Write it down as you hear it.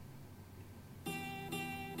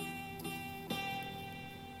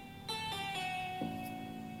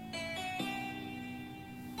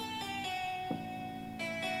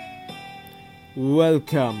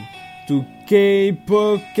Welcome to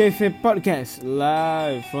Kepo Cafe Podcast,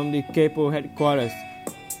 live from the Kepo headquarters.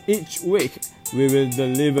 Each week, we will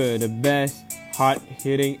deliver the best,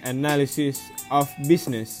 hard-hitting analysis of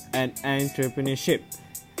business and entrepreneurship.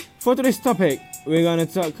 For today's topic, we're gonna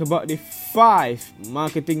talk about the 5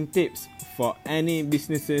 marketing tips for any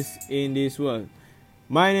businesses in this world.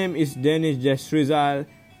 My name is Danish Jesryzal,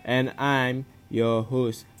 and I'm your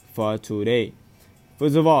host for today.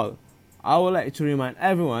 First of all, I would like to remind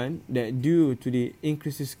everyone that due to the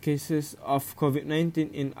increased cases of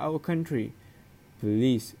COVID-19 in our country,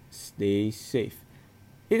 please stay safe.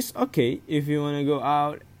 It's okay if you want to go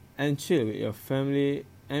out and chill with your family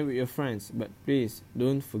and with your friends, but please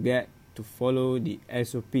don't forget to follow the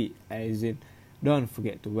SOP, as in don't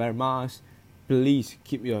forget to wear masks, please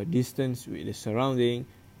keep your distance with the surrounding,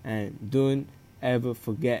 and don't ever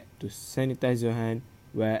forget to sanitize your hand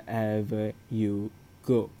wherever you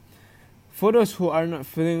go. For those who are not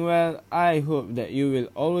feeling well, I hope that you will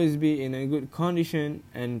always be in a good condition,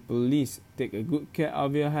 and please take a good care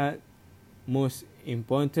of your health. Most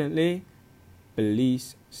importantly,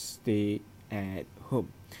 please stay at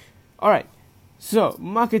home. Alright, so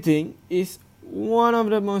marketing is one of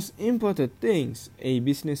the most important things a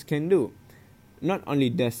business can do. Not only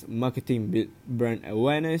does marketing build brand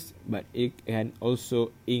awareness, but it can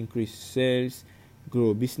also increase sales,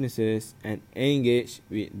 grow businesses, and engage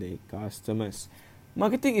with the customers.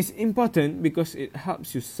 Marketing is important because it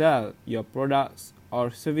helps you sell your products or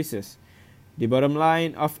services. The bottom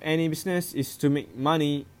line of any business is to make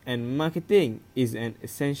money, and marketing is an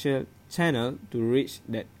essential channel to reach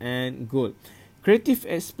that end goal. Creative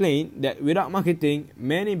explained that without marketing,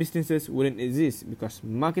 many businesses wouldn't exist because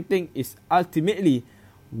marketing is ultimately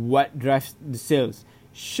what drives the sales.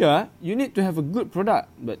 Sure, you need to have a good product,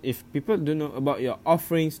 but if people don't know about your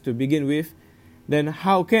offerings to begin with, then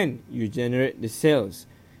how can you generate the sales?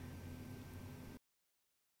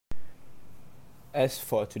 As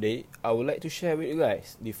for today, I would like to share with you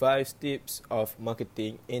guys the 5 tips of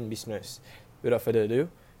marketing in business. Without further ado,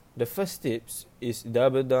 the first tips is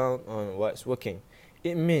double down on what's working.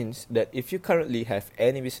 It means that if you currently have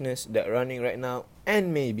any business that running right now,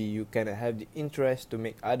 and maybe you can have the interest to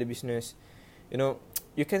make other business,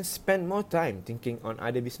 you can spend more time thinking on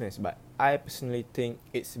other business, but I personally think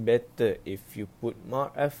it's better if you put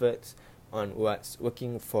more efforts on what's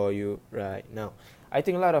working for you right now. I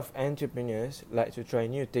think a lot of entrepreneurs like to try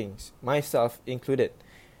new things, myself included.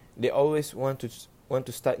 They always want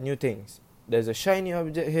to start new things. There's a shiny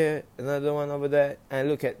object here, another one over there, and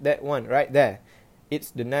look at that one right there.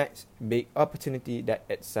 It's the next big opportunity that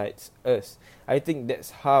excites us. I think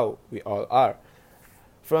that's how we all are.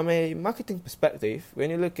 From a marketing perspective,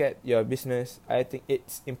 when you look at your business, I think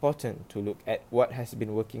it's important to look at what has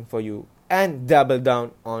been working for you and double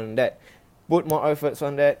down on that. Put more efforts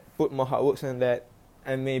on that, put more hard work on that,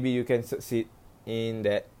 and maybe you can succeed in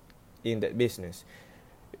that business.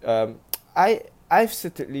 I've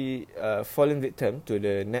certainly fallen victim to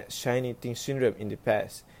the next shiny thing syndrome in the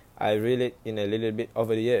past. I relate in a little bit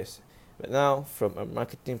over the years. But now, from a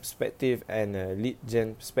marketing perspective and a lead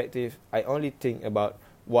gen perspective, I only think about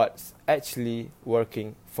what's actually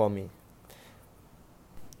working for me.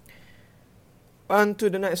 On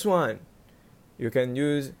to the next one. You can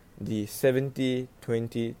use the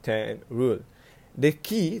 70-20-10 rule. The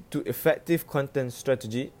key to effective content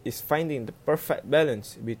strategy is finding the perfect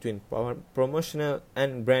balance between promotional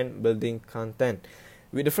and brand building content.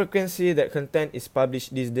 With the frequency that content is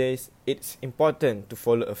published these days, it's important to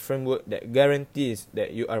follow a framework that guarantees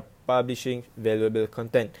that you are publishing valuable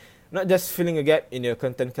content, not just filling a gap in your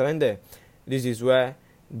content calendar. This is where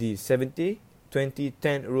the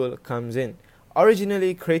 70-20-10 rule comes in.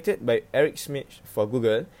 Originally created by Eric Schmidt for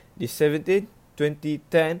Google, the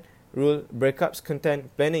 70-20-10 rule breaks up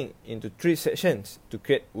content planning into 3 sections to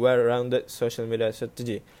create well-rounded social media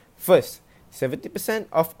strategy. First, 70%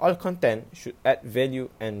 of all content should add value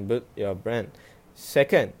and build your brand.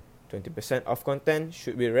 Second, 20% of content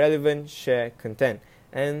should be relevant share content.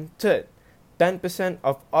 And third, 10%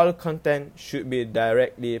 of all content should be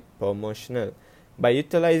directly promotional. By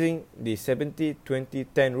utilizing the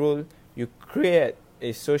 70-20-10 rule, you create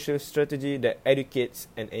a social strategy that educates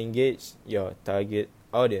and engages your target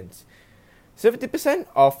audience. 70%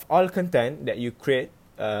 of all content that you create,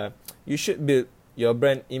 you should build your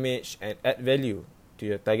brand image and add value to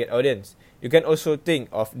your target audience. You can also think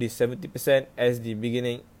of this 70% as the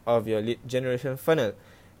beginning of your lead generation funnel.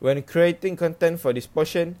 When creating content for this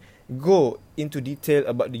portion, go into detail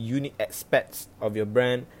about the unique aspects of your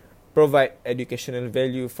brand, provide educational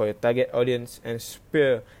value for your target audience, and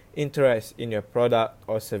spur interest in your product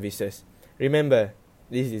or services. Remember,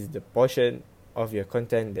 this is the portion of your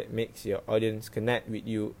content that makes your audience connect with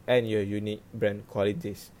you and your unique brand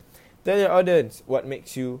qualities. Tell your audience what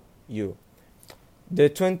makes you, you. The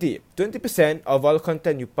 20% of all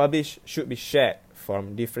content you publish should be shared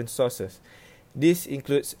from different sources. This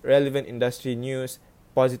includes relevant industry news,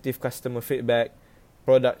 positive customer feedback,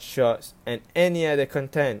 product shots, and any other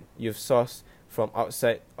content you've sourced from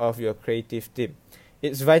outside of your creative team.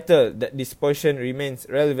 It's vital that this portion remains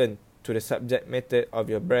relevant to the subject matter of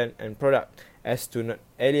your brand and product as to not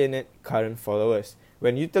alienate current followers.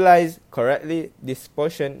 When utilized correctly, this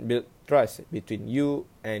portion builds trust between you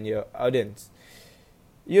and your audience.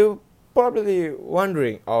 You're probably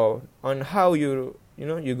wondering on how you're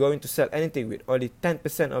going to sell anything with only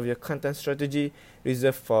 10% of your content strategy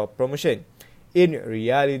reserved for promotion. In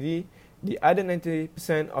reality, the other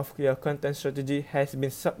 90% of your content strategy has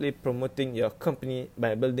been subtly promoting your company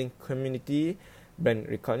by building community, brand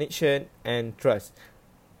recognition, and trust.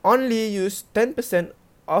 Only use 10%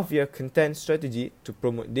 of your content strategy to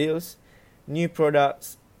promote deals, new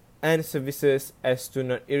products, and services as to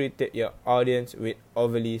not irritate your audience with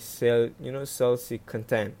overly salesy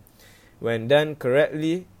content. When done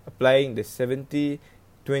correctly, applying the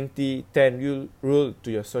 70-20-10 rule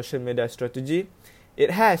to your social media strategy,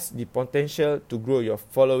 it has the potential to grow your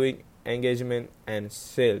following, engagement, and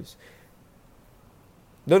sales.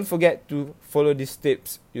 Don't forget to follow these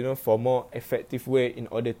tips, for more effective way in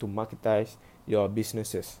order to marketize your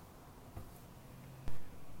businesses.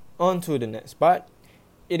 On to the next part.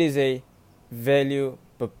 It is a value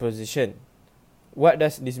proposition. What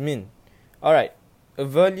does this mean? Alright, a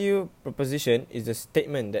value proposition is a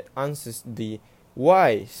statement that answers the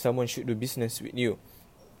why someone should do business with you.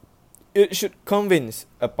 It should convince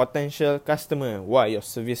a potential customer why your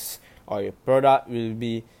service or your product will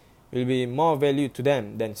be more value to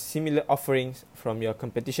them than similar offerings from your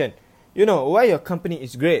competition. Why your company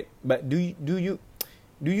is great, but do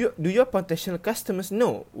your potential customers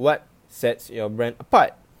know what sets your brand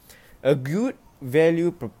apart? A good value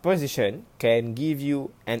proposition can give you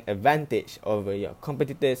an advantage over your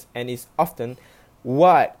competitors and is often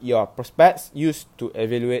what your prospects use to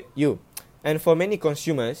evaluate you. And for many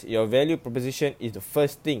consumers, your value proposition is the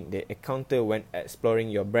first thing they encounter when exploring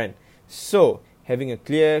your brand. So, having a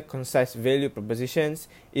clear, concise value propositions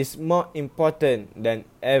is more important than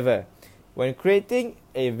ever. When creating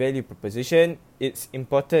a value proposition, it's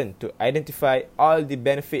important to identify all the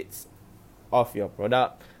benefits of your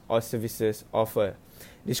product or services offer.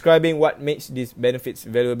 Describing what makes these benefits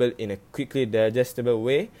valuable in a quickly digestible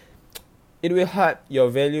way, it will help your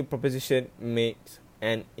value proposition make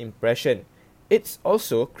an impression. It's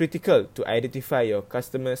also critical to identify your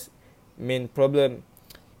customers' main problem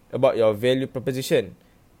about your value proposition.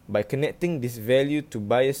 By connecting this value to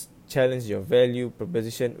buyers' challenge, your value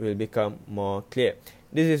proposition will become more clear.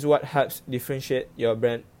 This is what helps differentiate your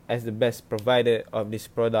brand as the best provider of this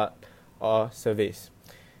product or service.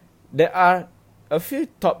 There are a few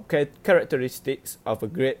top characteristics of a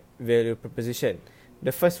great value proposition.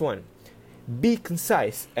 The first one, be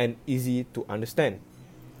concise and easy to understand.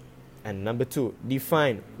 And number 2,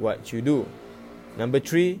 define what you do. Number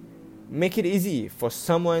 3, make it easy for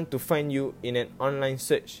someone to find you in an online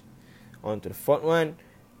search. On to the fourth one,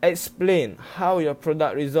 explain how your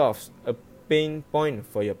product resolves a pain point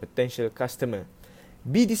for your potential customer.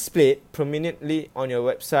 Be displayed prominently on your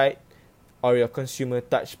website or your consumer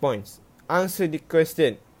touch points. Answer the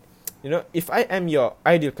question, if I am your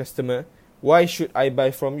ideal customer, why should I buy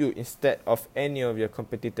from you instead of any of your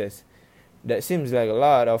competitors? That seems like a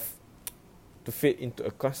lot to fit into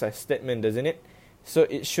a concise statement, doesn't it? So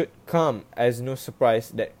it should come as no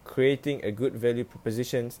surprise that creating a good value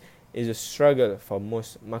proposition is a struggle for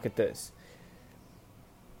most marketers.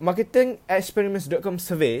 MarketingExperiments.com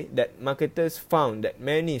survey that marketers found that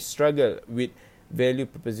many struggle with value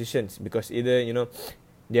propositions because either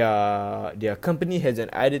their company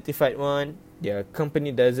hasn't identified one, their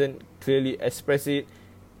company doesn't clearly express it,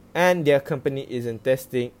 and their company isn't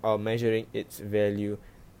testing or measuring its value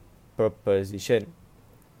proposition.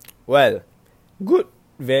 Well, good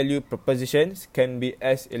value propositions can be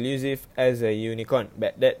as elusive as a unicorn,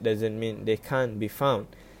 but that doesn't mean they can't be found.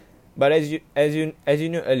 But as you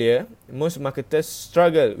know earlier, most marketers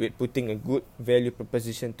struggle with putting a good value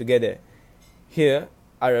proposition together. Here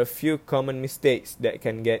are a few common mistakes that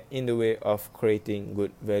can get in the way of creating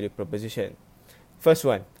good value proposition. First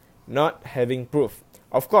one, not having proof.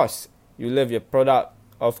 Of course, you love your product.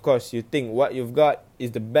 Of course, you think what you've got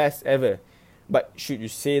is the best ever. But should you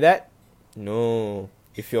say that? No.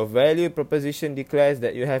 If your value proposition declares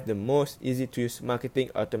that you have the most easy-to-use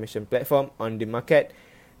marketing automation platform on the market,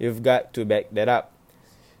 you've got to back that up.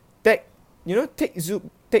 Take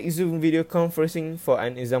Take Zoom video conferencing for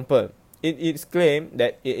an example. It is claimed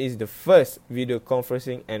that it is the first video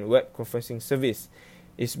conferencing and web conferencing service.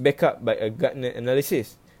 It's backed up by a Gartner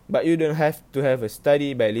analysis, but you don't have to have a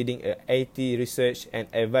study by leading a IT research and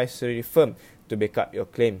advisory firm to back up your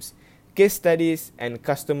claims. Case studies and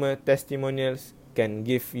customer testimonials can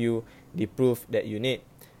give you the proof that you need.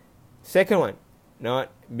 Second one, not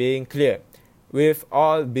being clear. We've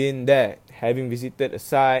all been there, having visited a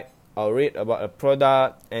site or read about a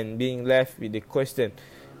product and being left with the question,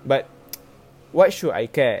 but what should I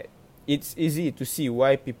care? It's easy to see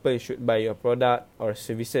why people should buy your product or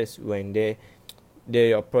services when they're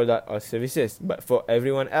your product or services. But for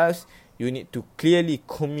everyone else, you need to clearly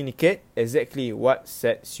communicate exactly what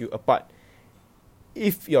sets you apart.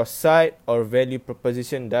 If your site or value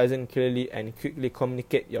proposition doesn't clearly and quickly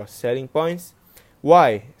communicate your selling points,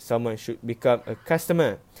 why someone should become a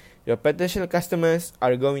customer, your potential customers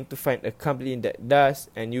are going to find a company that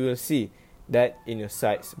does, and you will see that in your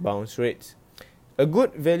site's bounce rates. A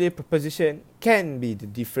good value proposition can be the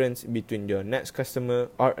difference between your next customer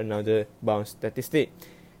or another bounce statistic.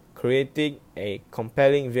 Creating a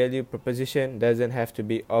compelling value proposition doesn't have to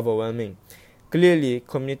be overwhelming. Clearly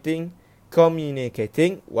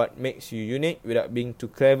communicating what makes you unique without being too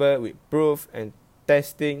clever with proof and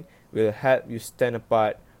testing will help you stand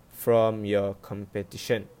apart from your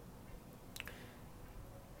competition.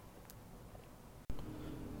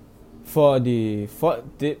 For the fourth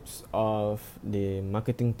tips of the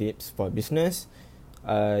marketing tips for business,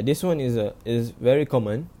 this one is very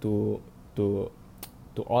common to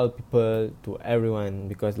all people, to everyone,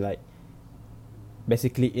 because like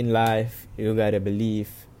basically in life you gotta believe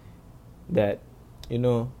that, you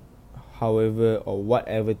know, however or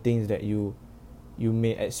whatever things that you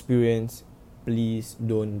may experience, please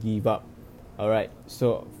don't give up. Alright,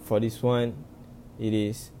 so for this one, it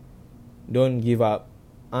is don't give up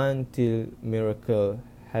until miracle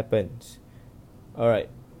happens. Alright,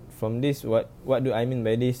 from this, what do I mean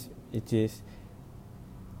by this? It is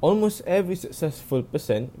almost every successful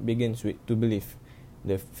person begins with to believe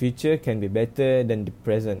the future can be better than the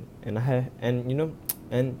present, and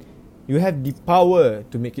you have the power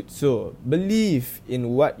to make it so. Believe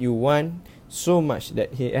in what you want so much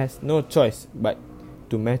that he has no choice but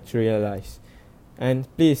to materialize. And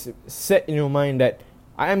please set in your mind that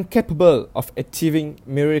I am capable of achieving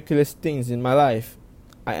miraculous things in my life.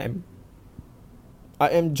 I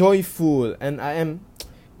am joyful and I am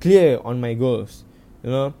clear on my goals.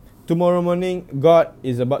 You know, tomorrow morning God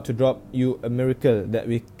is about to drop you a miracle that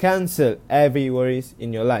will cancel every worries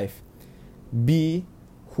in your life. Be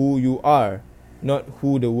who you are, not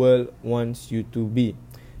who the world wants you to be.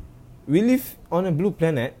 We live on a blue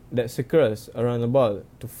planet that circles around a ball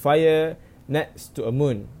to fire next to a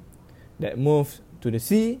moon that moves to the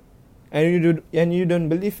sea, and you don't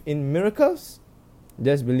believe in miracles?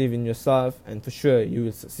 Just believe in yourself, and for sure you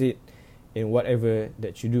will succeed in whatever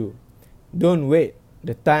that you do. Don't wait.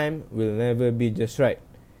 The time will never be just right.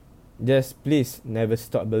 Just please never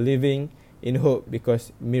stop believing in hope,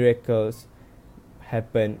 because miracles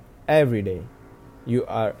happen every day. You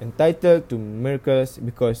are entitled to miracles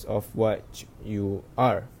because of what you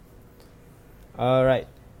are. Alright,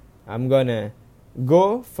 I'm gonna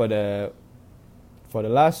go for the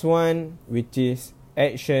last one, which is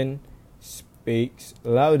action speaks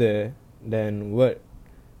louder than word.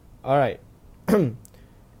 Alright.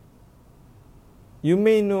 You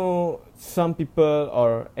may know some people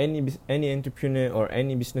or any entrepreneur or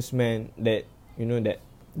any businessman that you know that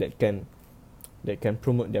can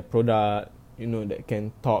promote their product, you know, that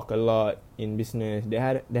can talk a lot in business. They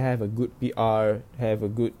have a good PR, have a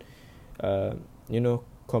good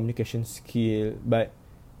communication skill, but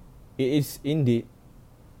it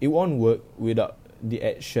won't work without the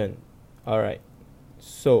action. Alright,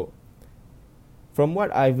 so from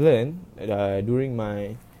what I've learned during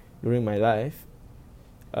my life,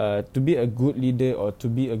 to be a good leader or to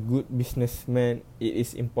be a good businessman, it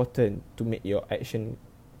is important to make your action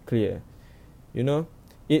clear. You know,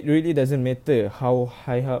 it really doesn't matter how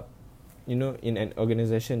high up, you know, in an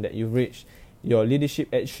organization that you've reached. Your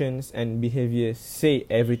leadership actions and behavior say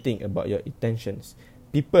everything about your intentions.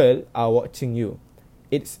 People are watching you.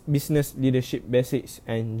 It's business leadership basics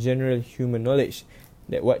and general human knowledge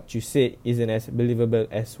that what you say isn't as believable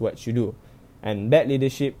as what you do. And bad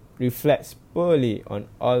leadership reflects poorly on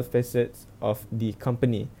all facets of the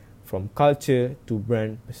company, from culture to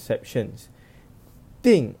brand perceptions.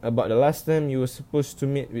 Think about the last time you were supposed to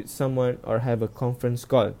meet with someone or have a conference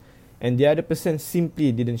call, and the other person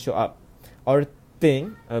simply didn't show up. Or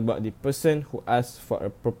think about the person who asked for a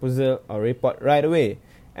proposal or report right away,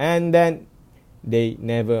 and then they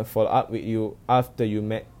never follow up with you after you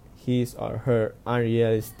met his or her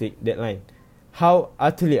unrealistic deadline. How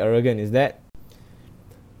utterly arrogant is that?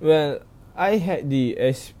 Well, I had the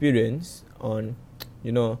experience on,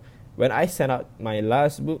 when I sent out my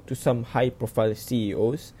last book to some high-profile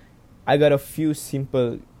CEOs, I got a few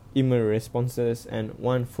simple email responses and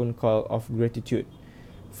one phone call of gratitude.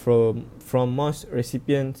 From most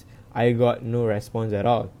recipients, I got no response at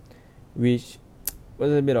all, which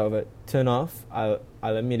was a bit of a turn off, I'll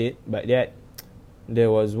admit it, but yet there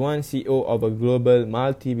was one CEO of a global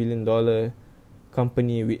multi-billion-dollar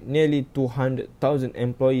company with nearly 200,000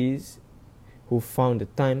 employees who found the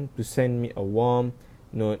time to send me a warm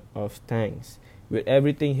note of thanks. With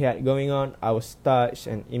everything he had going on, I was touched,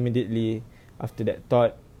 and immediately after that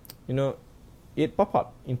thought, it popped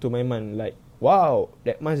up into my mind like, wow,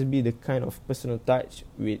 that must be the kind of personal touch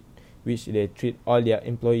with which they treat all their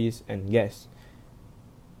employees and guests.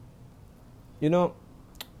 Don't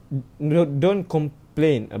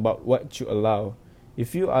complain about what you allow.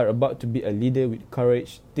 If you are about to be a leader with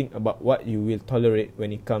courage, think about what you will tolerate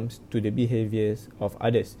when it comes to the behaviors of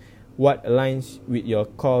others. What aligns with your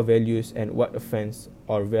core values and what offends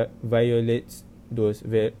or violates those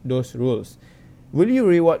rules. Will you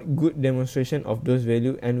reward good demonstration of those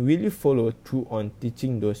values, and will you follow through on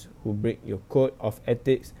teaching those who break your code of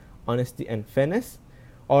ethics, honesty and fairness?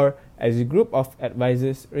 Or, as a group of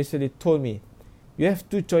advisors recently told me, you have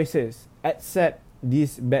two choices: accept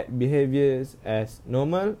these bad behaviors as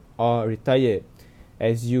normal or retire.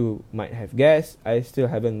 As you might have guessed, I still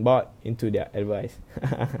haven't bought into their advice.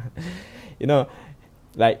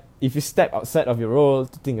 Like if you step outside of your role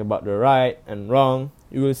to think about the right and wrong,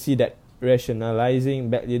 you will see that rationalizing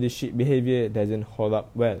bad leadership behavior doesn't hold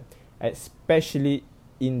up well, especially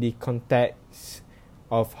in the context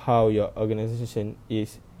of how your organization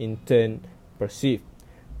is in turn perceived.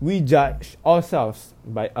 We judge ourselves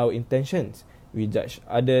by our intentions. We judge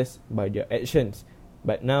others by their actions.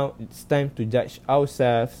 But now it's time to judge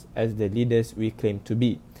ourselves as the leaders we claim to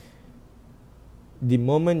be. The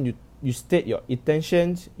moment you state your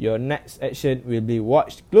intentions, your next action will be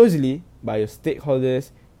watched closely by your stakeholders,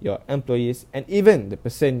 your employees, and even the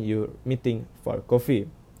person you're meeting for coffee.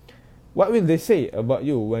 What will they say about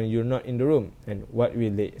you when you're not in the room? And what will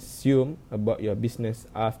they assume about your business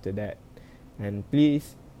after that? And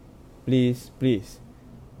please,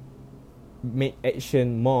 make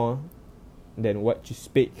action more than what you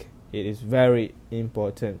speak. It is very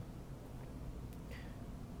important.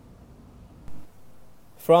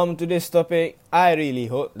 From today's topic, I really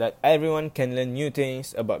hope that everyone can learn new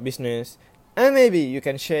things about business, and maybe you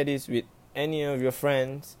can share this with any of your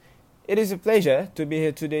friends. It is a pleasure to be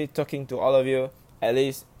here today talking to all of you. At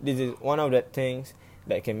least this is one of the things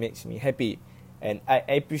that can make me happy, and I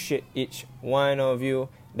appreciate each one of you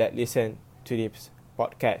that listen to this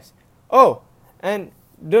podcast. Oh, and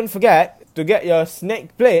don't forget to get your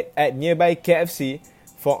snake plate at nearby KFC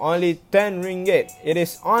for only 10 ringgit. It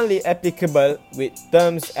is only applicable with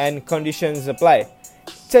terms and conditions apply.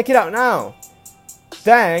 Check it out now.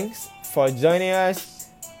 Thanks for joining us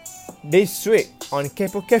this week on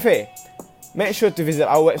Kepo Cafe. Make sure to visit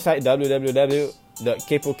our website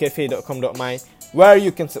www.kepocafe.com.my, where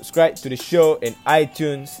you can subscribe to the show in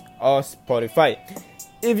iTunes or Spotify.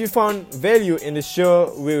 If you found value in the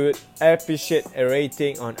show, we would appreciate a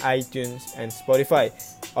rating on iTunes and Spotify.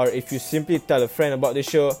 Or if you simply tell a friend about the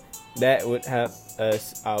show, that would help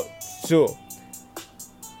us out too.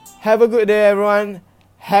 Have a good day, everyone.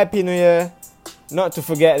 Happy New Year. Not to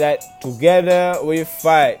forget that together we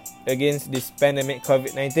fight against this pandemic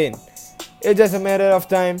COVID-19. It's just a matter of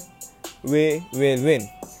time. We will win.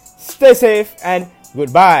 Stay safe and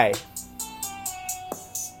goodbye.